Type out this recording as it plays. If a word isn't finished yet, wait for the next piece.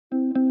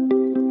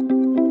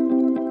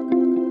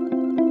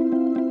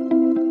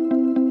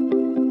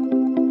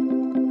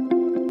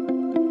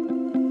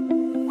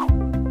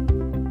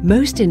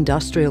Most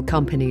industrial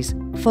companies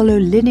follow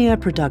linear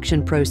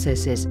production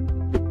processes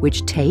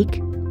which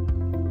take,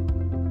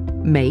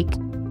 make,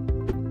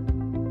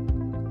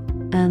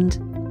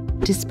 and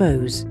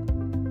dispose.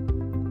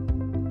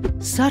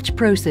 Such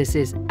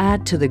processes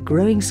add to the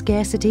growing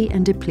scarcity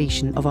and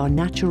depletion of our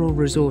natural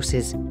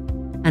resources,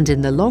 and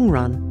in the long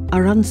run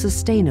are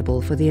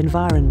unsustainable for the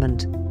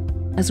environment,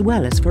 as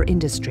well as for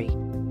industry.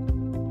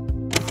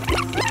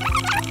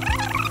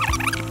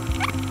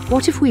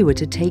 What if we were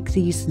to take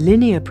these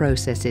linear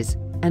processes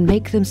and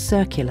make them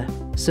circular,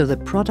 so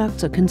that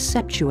products are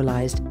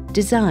conceptualized,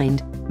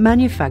 designed,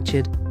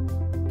 manufactured,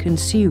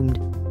 consumed,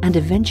 and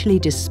eventually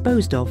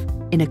disposed of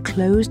in a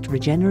closed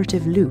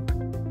regenerative loop,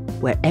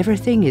 where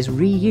everything is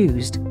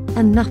reused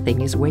and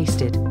nothing is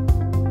wasted?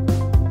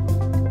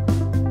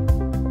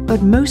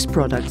 But most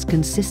products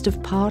consist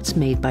of parts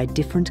made by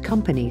different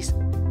companies.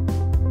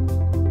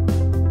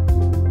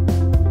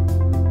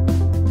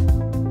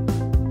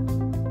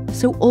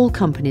 So all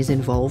companies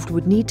involved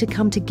would need to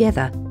come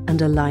together and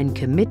align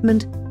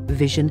commitment,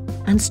 vision,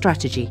 and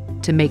strategy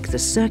to make the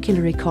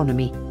circular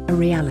economy a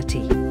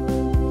reality.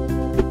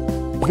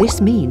 This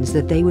means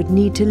that they would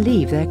need to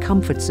leave their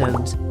comfort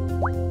zones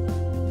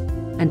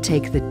and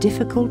take the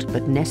difficult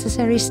but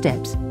necessary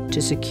steps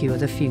to secure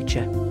the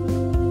future.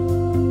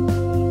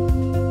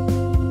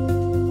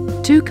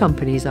 Two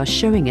companies are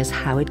showing us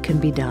how it can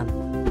be done: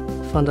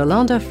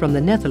 Vanderlande from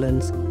the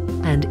Netherlands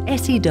and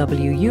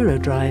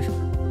SEW-Eurodrive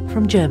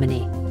from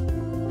Germany.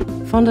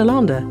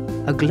 Vanderlande,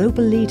 a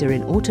global leader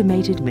in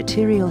automated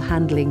material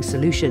handling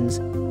solutions,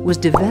 was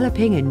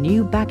developing a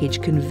new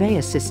baggage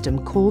conveyor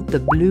system called the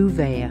Blue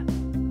Veyor.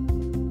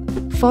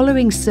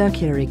 Following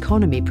circular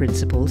economy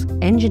principles,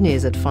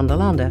 engineers at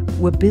Vanderlande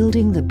were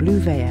building the Blue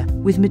Veyor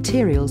with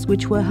materials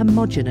which were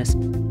homogeneous,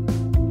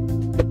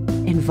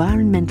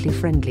 environmentally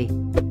friendly,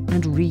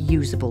 and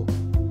reusable.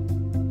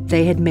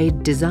 They had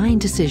made design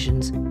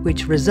decisions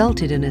which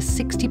resulted in a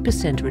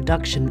 60%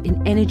 reduction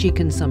in energy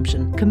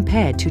consumption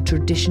compared to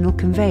traditional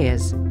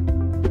conveyors.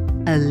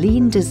 A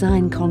lean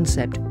design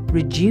concept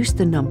reduced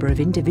the number of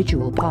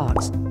individual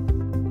parts,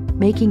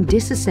 making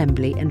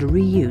disassembly and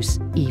reuse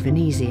even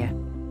easier.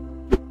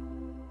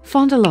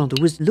 Vanderlande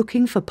was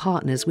looking for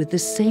partners with the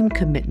same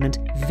commitment,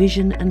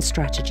 vision and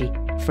strategy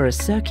for a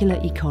circular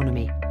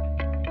economy.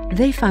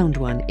 They found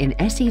one in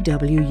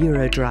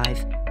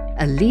SEW-Eurodrive,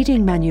 a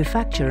leading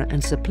manufacturer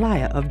and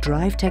supplier of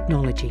drive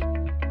technology,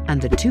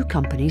 and the two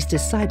companies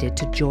decided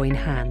to join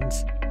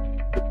hands.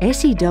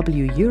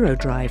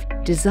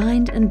 SEW-Eurodrive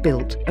designed and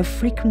built a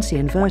frequency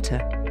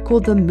inverter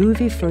called the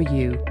Movie for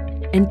You,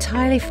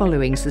 entirely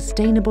following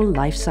sustainable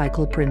life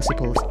cycle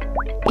principles,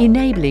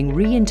 enabling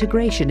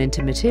reintegration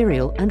into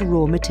material and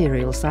raw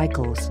material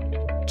cycles.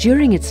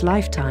 During its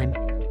lifetime,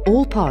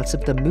 all parts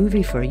of the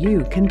Movie for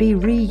You can be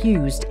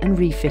reused and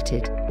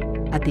refitted.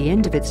 At the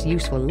end of its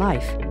useful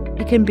life,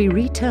 it can be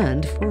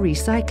returned for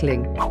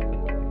recycling.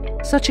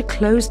 Such a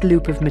closed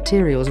loop of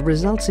materials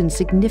results in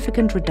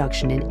significant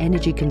reduction in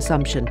energy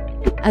consumption,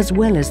 as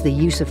well as the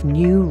use of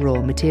new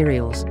raw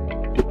materials.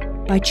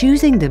 By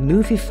choosing the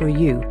Movie for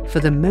You for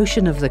the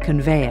motion of the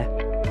conveyor,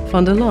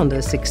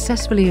 Vanderlande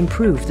successfully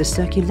improved the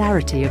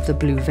circularity of the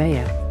Blue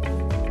Veyor.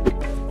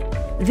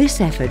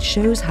 This effort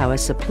shows how a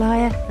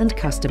supplier and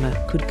customer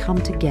could come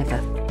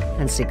together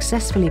and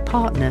successfully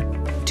partner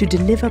to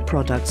deliver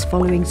products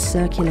following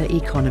circular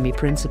economy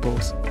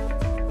principles.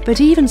 But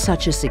even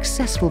such a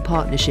successful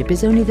partnership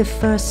is only the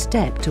first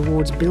step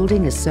towards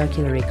building a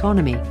circular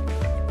economy.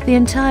 The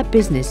entire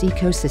business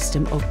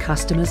ecosystem of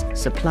customers,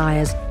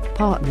 suppliers,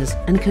 partners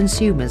and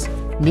consumers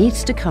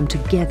needs to come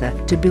together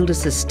to build a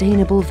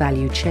sustainable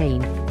value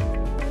chain,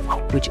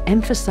 which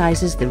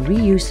emphasizes the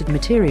reuse of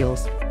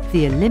materials,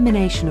 the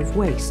elimination of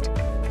waste,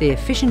 the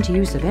efficient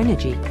use of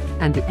energy,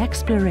 and the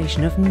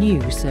exploration of new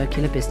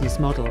circular business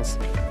models.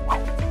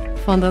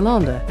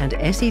 Vanderlande and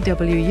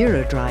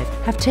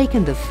SEW-Eurodrive have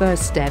taken the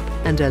first step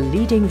and are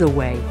leading the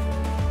way.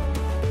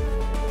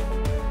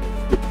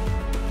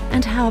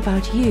 And how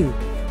about you?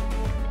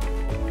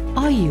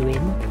 Are you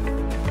in?